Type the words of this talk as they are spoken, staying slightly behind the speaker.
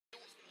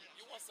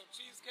Want some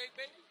cheesecake,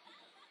 baby?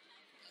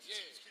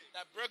 Yeah.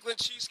 That Brooklyn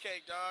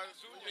cheesecake, dog.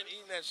 We've been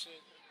eating that shit.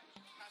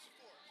 Pass a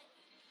fork.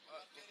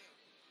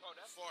 Oh,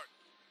 that's Fork.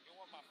 You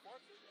want my fork?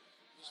 There's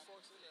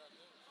forks in there, I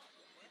think.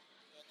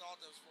 I thought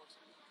there was forks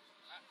in there.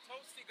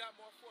 Toasty got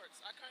more forks.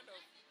 I kind of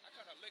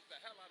licked the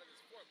hell out of his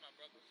fork, my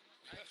brother.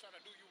 I ain't trying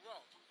to do you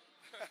wrong.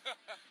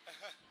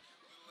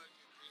 Good luck,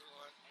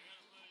 D1.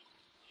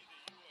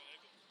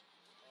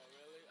 Oh,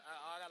 really?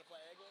 I gotta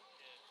play Egglin?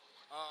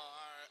 Yeah. Oh,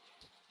 all right.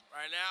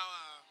 Right now,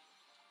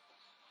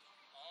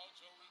 Oh,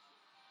 Joey.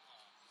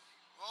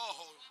 oh.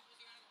 All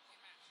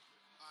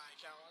right,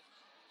 count on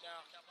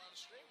the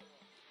stream, please.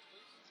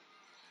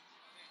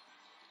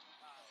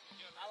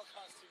 That would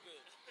cost too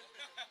good.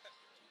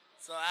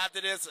 So after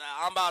this,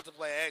 I'm about to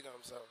play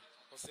Egglin, so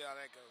we'll see how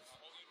that goes. I'll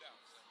hold you down,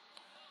 sir.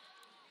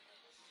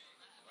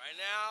 Right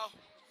now,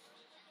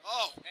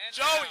 oh, And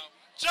Joey, now.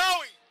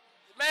 Joey,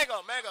 Mango,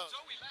 Joey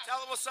back.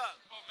 tell him what's up.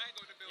 Oh, Mango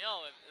in the building.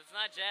 Yo, it's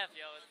not Jeff,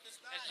 yo. It's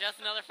just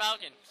another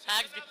Falcon.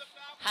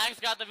 Hags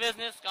got the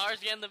business.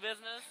 Scar's getting the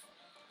business.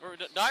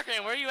 Dark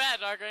Rain, where you at,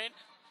 Dark Rain?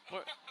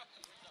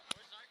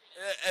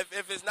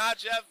 If it's not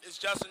Jeff, it's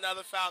just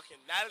another Falcon.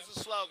 That is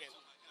the slogan.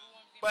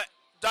 But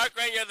Dark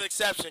Rain, you're the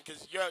exception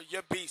because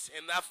you're beast,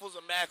 and that fool's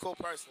a mad cool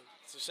person.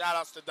 So shout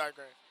outs to Dark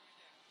Rain.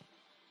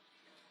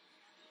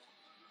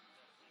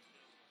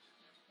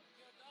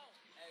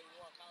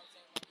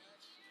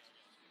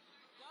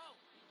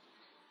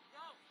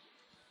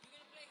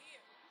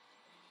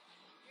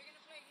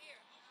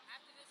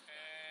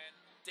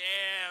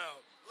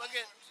 Damn! Look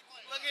at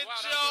Wow,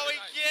 Joey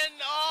nice. getting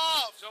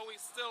off. Joey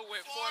still with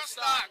 4 4 stocks.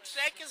 stocks.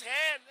 Shake his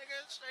hand, nigga.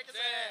 Shake his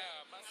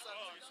hand. Damn,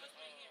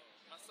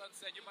 my son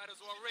said you might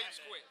as well rage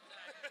quit.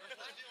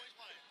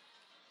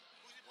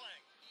 Who's he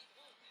playing?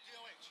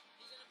 DOH.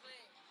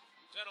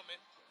 Gentlemen.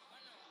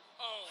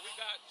 Oh, we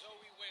got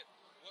Joey with,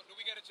 what, do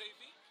we get a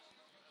JV?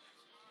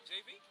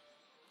 JV?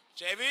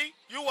 JV,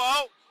 you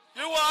won't.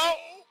 You won't.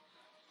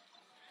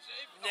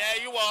 JV? Yeah,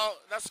 you won't.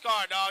 That's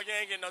Scar, dog. You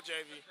ain't getting no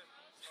JV.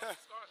 Scar's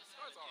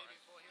all right.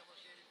 He's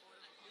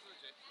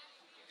legit.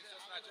 He's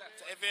just not Jeff.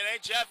 If it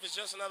ain't Jeff, it's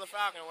just another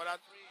Falcon. Why is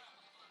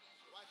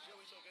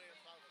Joey so good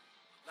against Falcon?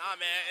 Nah,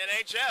 man, it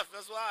ain't Jeff.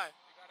 That's why. We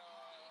got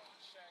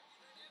Shaq.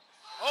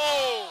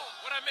 Oh!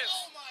 What I missed?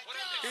 Oh my What I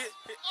God! missed?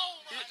 Oh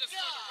my I just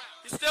God! turned around.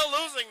 He's still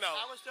losing, That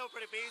though. was still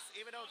pretty beast,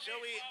 even though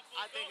Joey,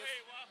 I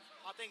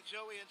think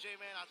Joey and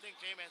J-Man, I think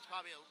J-Man's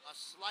probably a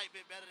slight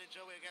bit better than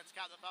Joey against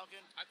Captain Falcon.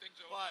 I think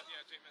Joey, But-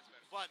 yeah, J-Man's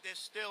better. But they're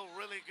still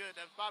really good.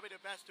 They're probably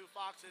the best 2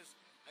 Foxes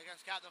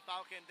against Captain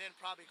Falcon, then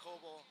probably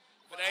Kobo.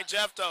 But it ain't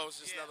Jeff, though. It's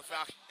just Yeah, another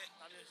Falcon.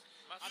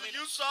 I mean,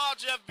 You saw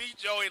Jeff beat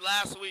Joey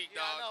last week, yeah,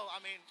 dog. I know. I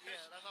mean, yeah,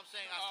 that's what I'm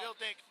saying. I still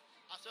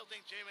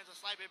think J-Man's a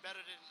slight bit better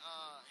than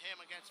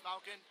him against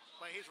Falcon,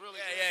 but he's really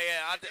good.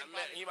 Yeah. And then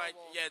probably He might.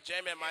 Kobo. Yeah,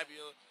 J-Man might be.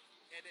 Yeah.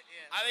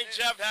 I think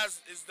Jeff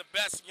is the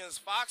best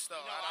against Fox, though.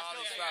 No, out of all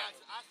these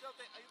Falcons. I still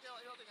think. You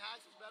don't think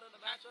Hags is better in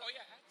the matchup? Oh,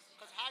 yeah, Hacks.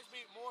 Because Hags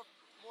beat more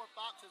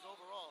Foxes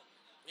overall.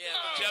 Yeah,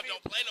 but Jeff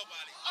don't play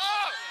nobody.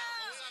 Oh!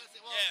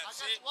 Yeah,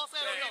 see? We'll say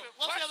they're even.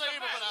 We'll say watch they're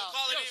the even for match. now.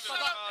 Call it even. shut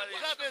up. Call it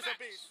even. Jeff is a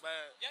match. beast.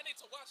 But Y'all need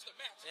to watch the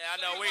match. yeah,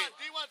 I know.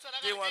 D1 said I got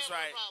a D1's gambling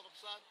right. problem,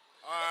 son.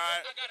 All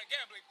right. I got a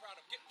gambling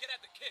problem. Get at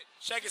the kid.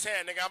 Shake his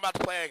hand, nigga. I'm about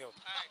to play him.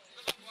 All right.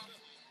 Good luck, Bob.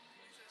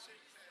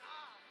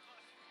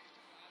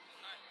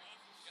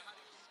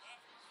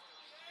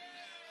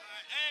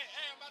 Hey,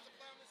 I'm about to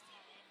play on this team.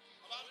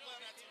 I'm about to play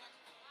on that team.